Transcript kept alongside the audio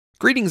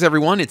Greetings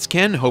everyone, it's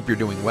Ken, hope you're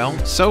doing well.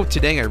 So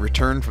today I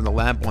returned from the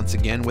lab once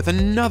again with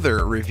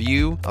another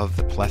review of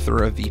the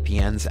plethora of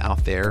VPNs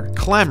out there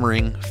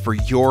clamoring for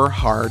your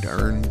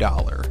hard-earned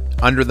dollar.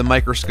 Under the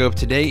microscope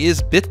today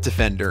is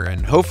Bitdefender,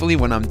 and hopefully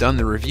when I'm done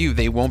the review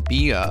they won't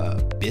be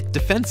a bit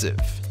defensive.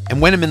 And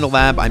when I'm in the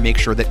lab, I make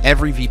sure that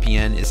every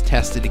VPN is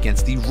tested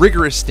against the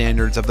rigorous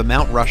standards of the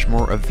Mount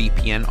Rushmore of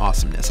VPN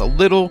awesomeness, a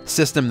little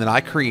system that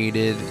I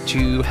created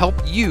to help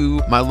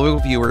you, my loyal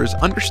viewers,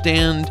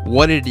 understand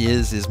what it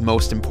is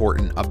most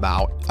important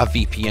about a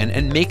VPN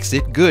and makes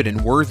it good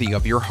and worthy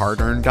of your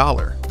hard-earned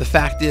dollar. The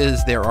fact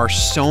is, there are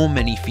so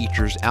many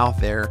features out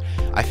there,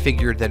 I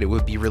figured that it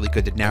would be really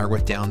good to narrow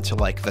it down to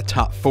like the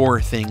top 4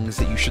 things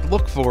that you should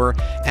look for,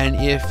 and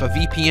if a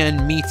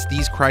VPN meets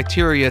these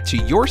criteria to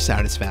your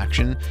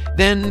satisfaction,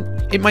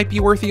 then it might be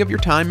worthy of your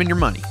time and your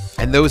money.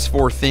 And those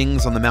 4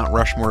 things on the Mount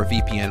Rushmore of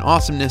VPN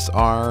awesomeness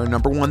are: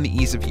 number 1, the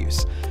ease of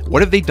use.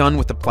 What have they done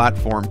with the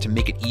platform to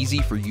make it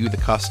easy for you, the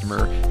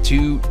customer,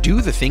 to do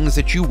the things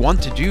that you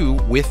want to do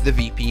with the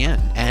VPN?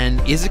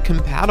 And is it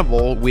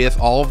compatible with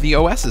all of the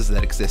OSs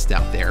that exist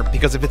out there?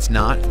 Because if it's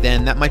not,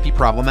 then that might be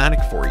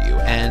problematic for you.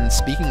 And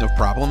speaking of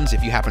problems,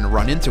 if you happen to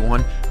run into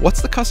one,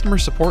 what's the customer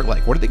support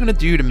like? What are they going to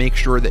do to make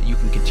sure that you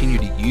can continue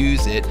to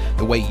use it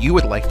the way you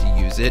would like to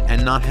use it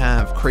and not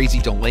have crazy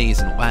delays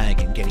and lag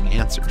in getting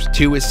answers?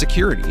 2 is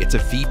security. It's a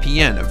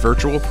VPN, a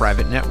virtual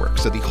private network.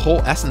 So the whole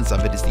essence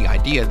of it is the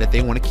idea that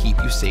they want to keep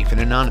you safe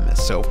and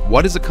anonymous. So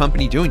what is a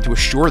company doing to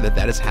assure that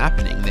that is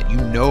happening, that you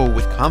know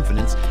with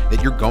confidence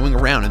that you're going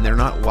around and they're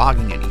not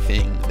logging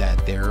anything,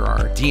 that there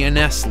are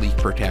DNS leak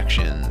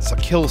protections, a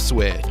kill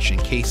switch in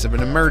case of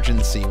an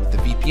emergency with the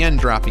VPN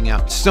dropping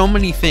out, so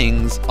many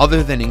things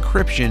other than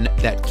encryption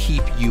that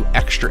keep you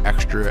extra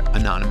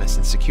anonymous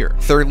and secure.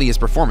 Thirdly is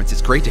performance.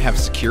 It's great to have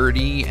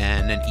security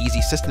and an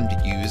easy system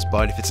to use,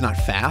 but if it's not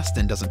fast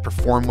and doesn't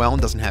perform well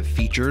and doesn't have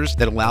features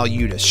that allow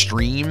you to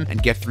stream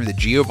and get through the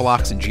geo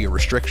blocks and geo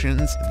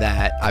restrictions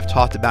that I've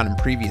talked about in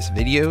previous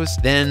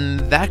videos, then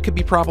that could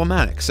be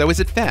problematic. So is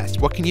it fast?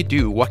 What can you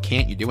do? What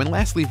can't you do? And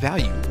lastly,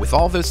 value. With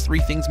all those 3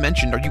 things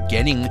mentioned, are you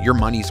getting your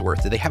money's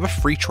worth? Do they have a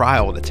free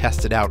trial to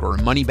test it out, or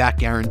a money-back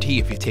guarantee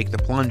if you take the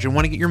plunge and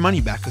want to get your money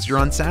back because you're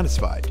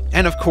unsatisfied?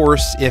 And of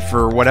course, if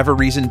for whatever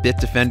reason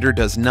Bitdefender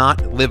does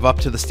not live up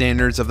to the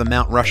standards of the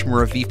Mount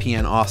Rushmore of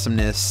VPN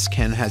awesomeness,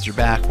 Ken has your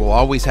back. We'll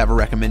always have a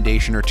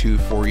recommendation or 2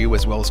 for you,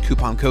 as well as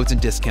coupon codes and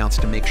discounts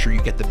to make sure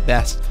you get the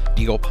best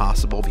deal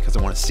possible, because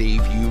I want to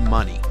save you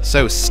money.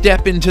 So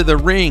step into the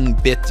ring,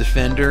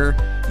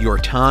 Bitdefender. Your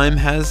time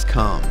has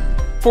come.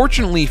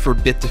 Fortunately for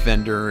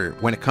Bitdefender,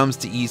 when it comes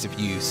to ease of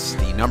use,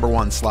 the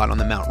 #1 slot on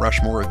the Mount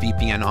Rushmore of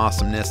VPN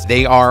awesomeness,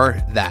 they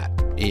are that.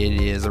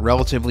 It is a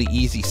relatively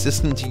easy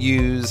system to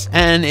use,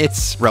 and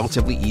it's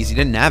relatively easy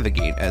to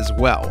navigate as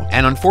well.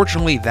 And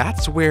unfortunately,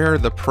 that's where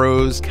the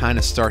pros kind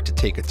of start to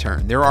take a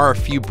turn. There are a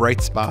few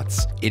bright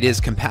spots. It is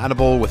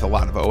compatible with a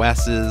lot of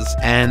OSs,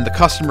 and the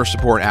customer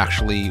support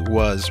actually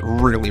was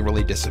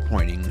really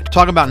disappointing.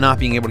 Talk about not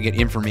being able to get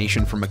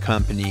information from a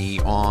company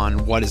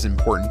on what is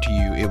important to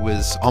you. It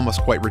was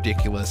almost quite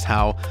ridiculous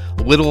how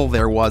little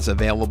there was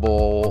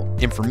available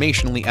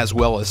informationally, as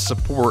well as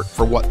support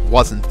for what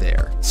wasn't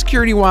there.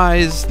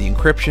 Security-wise, the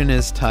encryption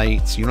is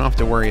tight, so you don't have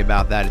to worry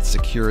about that. It's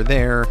secure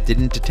there.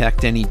 Didn't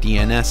detect any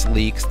DNS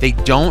leaks. They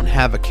don't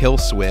have a kill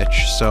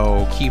switch,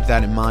 so keep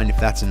that in mind if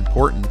that's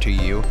important to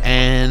you.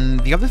 And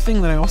the other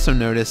thing that I also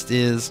noticed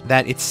is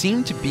that it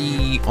seemed to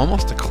be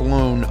almost a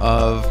clone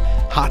of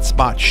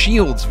Hotspot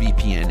Shield's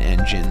VPN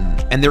engine.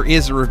 And there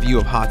is a review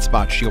of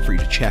Hotspot Shield for you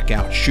to check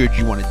out should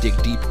you want to dig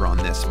deeper on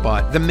this.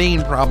 But the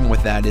main problem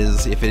with that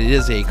is, if it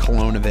is a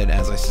clone of it,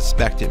 as I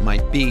suspect it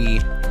might be,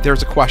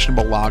 there's a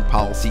questionable log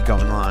policy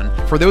going on.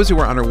 For those who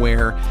are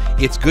unaware,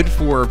 it's good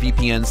for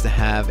VPNs to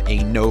have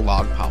a no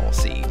log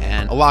policy,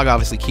 and a log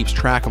obviously keeps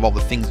track of all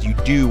the things you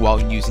do while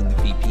using the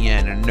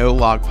VPN, and a no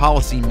log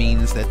policy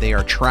means that they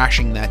are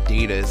trashing that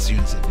data as soon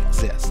as it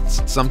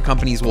exists. Some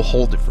companies will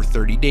hold it for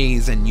 30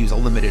 days and use a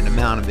limited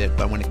amount of it,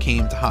 but when it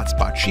came to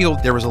Hotspot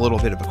Shield, there was a little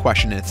bit of a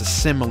question, and it's a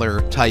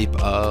similar type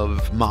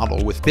of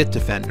model with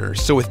Bitdefender.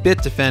 So with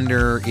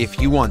Bitdefender, if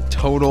you want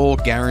total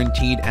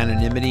guaranteed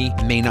anonymity,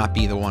 it may not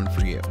be the one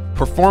for you.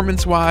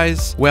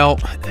 Performance-wise, well,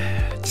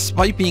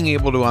 despite being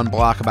able to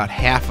unblock about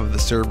half of the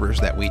servers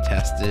that we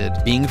tested,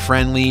 being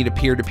friendly to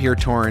peer-to-peer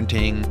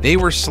torrenting, they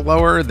were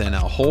slower than a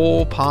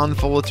whole pond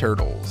full of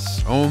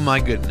turtles. Oh my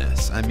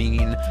goodness. I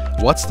mean,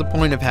 what's the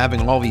point of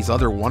having all these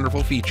other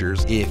wonderful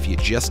features if you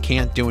just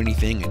can't do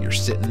anything and you're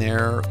sitting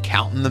there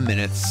counting the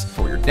minutes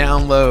for your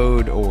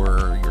download,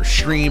 or your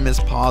stream is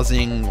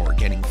pausing or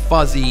getting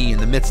fuzzy in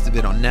the midst of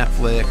it on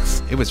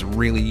Netflix? It was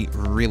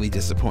really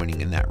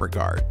disappointing in that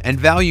regard. And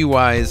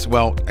value-wise,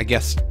 well, I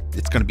guess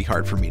it's going to be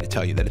hard for me to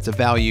tell you that it's a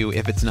value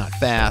if it's not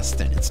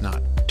fast and it's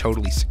not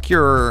totally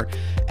secure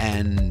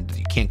and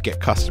you can't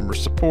get customer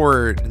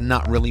support.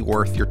 Not really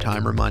worth your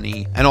time or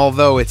money. And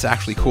although it's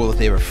actually cool that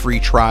they have a free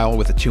trial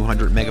with a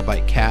 200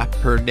 megabyte cap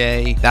per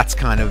day, that's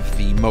kind of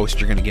the most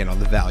you're going to get on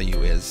the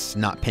value, is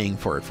not paying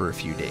for it for a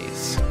few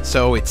days.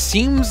 So it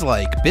seems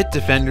like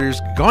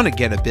Bitdefender's going to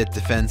get a bit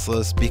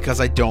defenseless because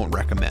I don't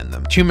recommend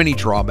them. Too many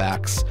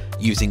drawbacks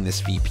using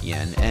this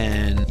VPN.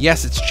 And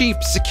yes, it's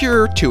cheap,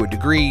 secure to a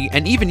degree,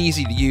 and even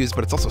easy to use,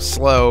 but it's also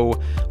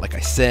slow, like I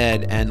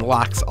said, and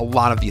lacks a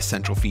lot of the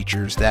essential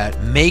features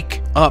that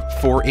make up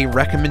for a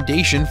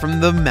recommendation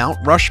from the Mount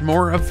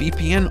Rushmore of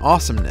VPN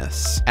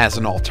awesomeness. As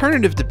an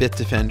alternative to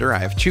Bitdefender, I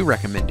have two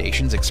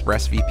recommendations,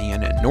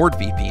 ExpressVPN and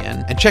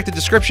NordVPN, and check the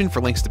description for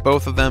links to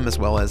both of them, as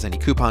well as any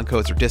coupon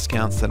codes or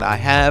discounts that I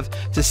have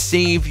to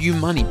save you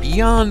money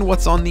beyond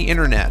what's on the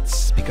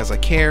internets, because I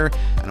care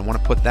and I want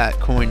to put that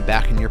coin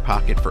back in your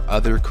pocket for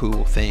other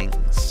cool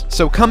things.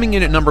 So coming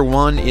in at number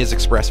 1 is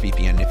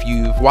ExpressVPN. If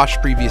you've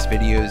watched previous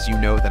videos, you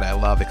know that I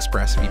love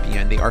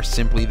ExpressVPN. They are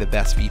simply the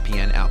best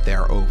VPN out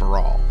there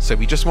overall. So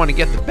if you just want to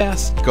get the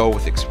best, go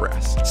with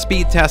Express.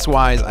 Speed test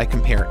wise, I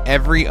compare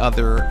every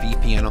other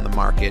VPN on the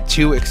market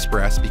to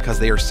Express because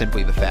they are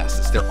simply the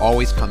fastest. They're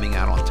always coming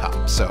out on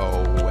top. So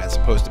as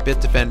opposed to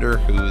Bitdefender,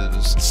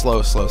 who's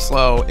slow,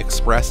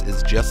 Express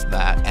is just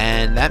that.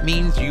 And that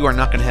means you are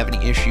not going to have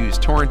any issues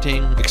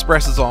torrenting.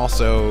 Express is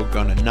also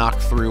going to knock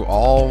through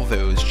all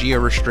those geo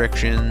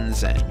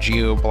restrictions and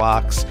geo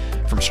blocks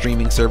from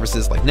streaming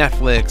services like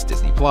Netflix,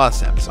 Disney+,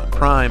 Amazon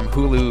Prime,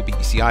 Hulu,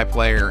 BBC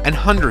iPlayer, and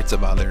hundreds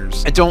of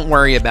others. And don't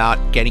worry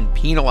about getting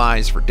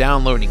penalized for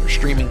downloading or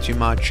streaming too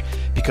much,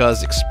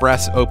 because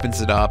Express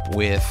opens it up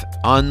with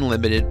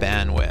unlimited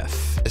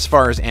bandwidth. As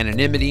far as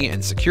anonymity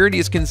and security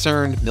is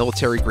concerned,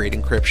 military-grade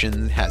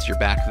encryption has your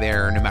back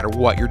there. No matter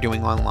what you're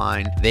doing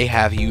online, they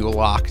have you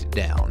locked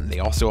down. They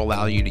also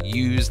allow you to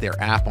use their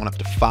app on up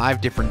to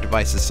 5 different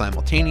devices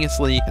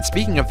simultaneously. And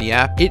speaking of the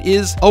app, it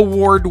is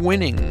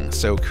award-winning.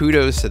 So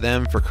kudos to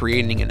them for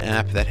creating an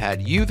app that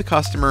had you, the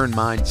customer, in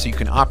mind, so you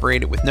can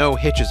operate it with no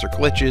hitches or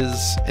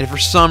glitches. And if for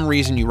some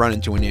reason you run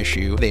into an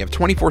issue, they have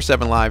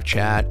 24/7 live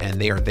chat and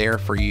they are there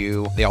for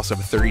you. They also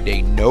have a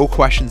 30-day no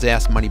questions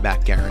asked money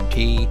back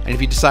guarantee. And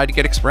if you decide to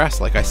get Express,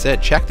 like I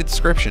said, check the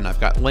description. I've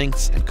got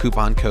links and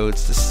coupon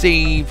codes to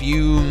save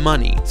you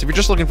money. So if you're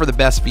just looking for the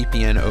best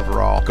VPN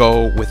overall,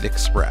 go with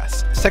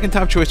Express. Second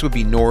top choice would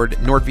be Nord.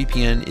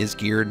 NordVPN is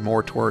geared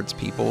more towards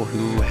people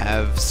who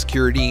have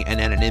security and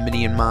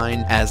anonymity in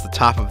mind as the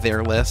top of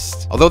their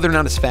list. Although they're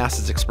not as fast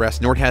as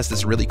Express, Nord has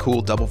this really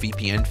cool double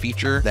VPN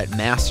feature that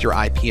masks your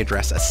IP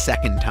address a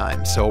second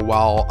time. So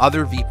while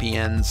other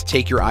VPNs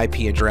take your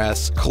IP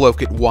address,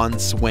 cloak it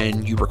once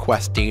when you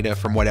request data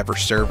from whatever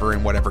server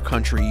in whatever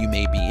country you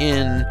may be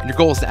in, and your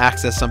goal is to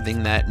access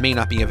something that may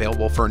not be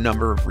available for a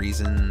number of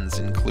reasons,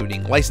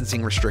 including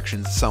licensing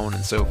restrictions, so on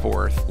and so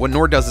forth. What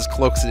Nord does is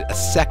cloaks it a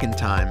second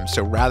time,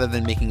 so rather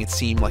than making it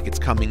seem like it's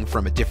coming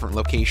from a different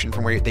location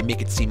from where they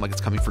make it seem like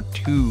it's coming from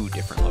 2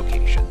 different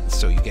locations,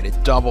 so you get a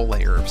double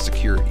layer of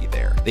security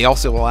there. They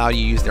also allow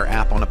you to use their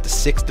app on up to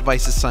 6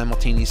 devices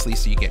simultaneously,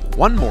 so you get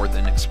 1 more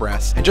than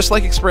Express. And just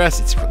like Express,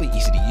 it's really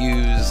easy to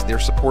use. Their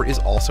support is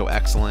also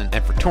excellent,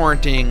 and for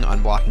torrenting,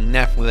 unblocking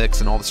Netflix,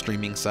 and all the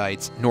streaming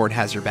sites, Nord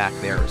has your back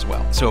there as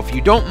well. So if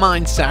you don't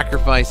mind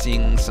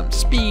sacrificing some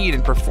speed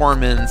and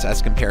performance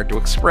as compared to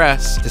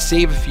Express to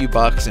save a few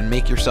bucks and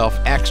make yourself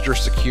extra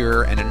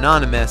secure and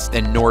anonymous,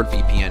 then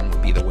NordVPN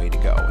would be the way to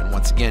go. And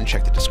once again,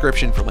 check the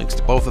description for links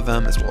to both of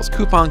them, as well as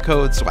coupon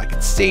codes, so I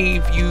can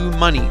save you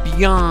money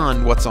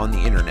beyond what's on the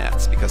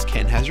internets, because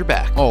Ken has your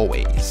back,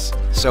 always.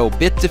 So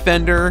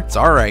Bitdefender, it's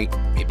alright,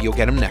 maybe you'll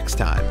get him next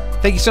time.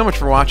 Thank you so much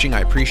for watching,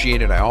 I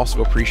appreciate it. I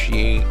also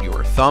appreciate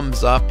your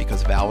thumbs up,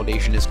 because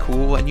validation is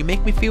cool and you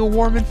make me feel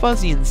warm and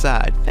fuzzy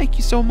inside. Thank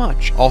you so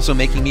much. Also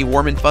making me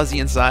warm and fuzzy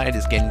inside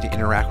is getting to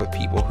interact with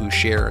people who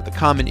share the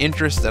common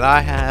interests that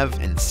I have,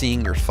 and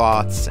seeing your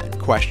thoughts and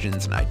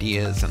questions and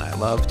ideas, and I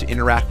love to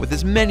interact with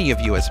as many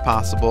of you as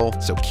possible.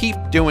 So keep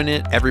doing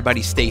it.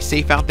 Everybody stay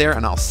safe out there,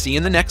 and I'll see you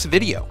in the next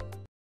video.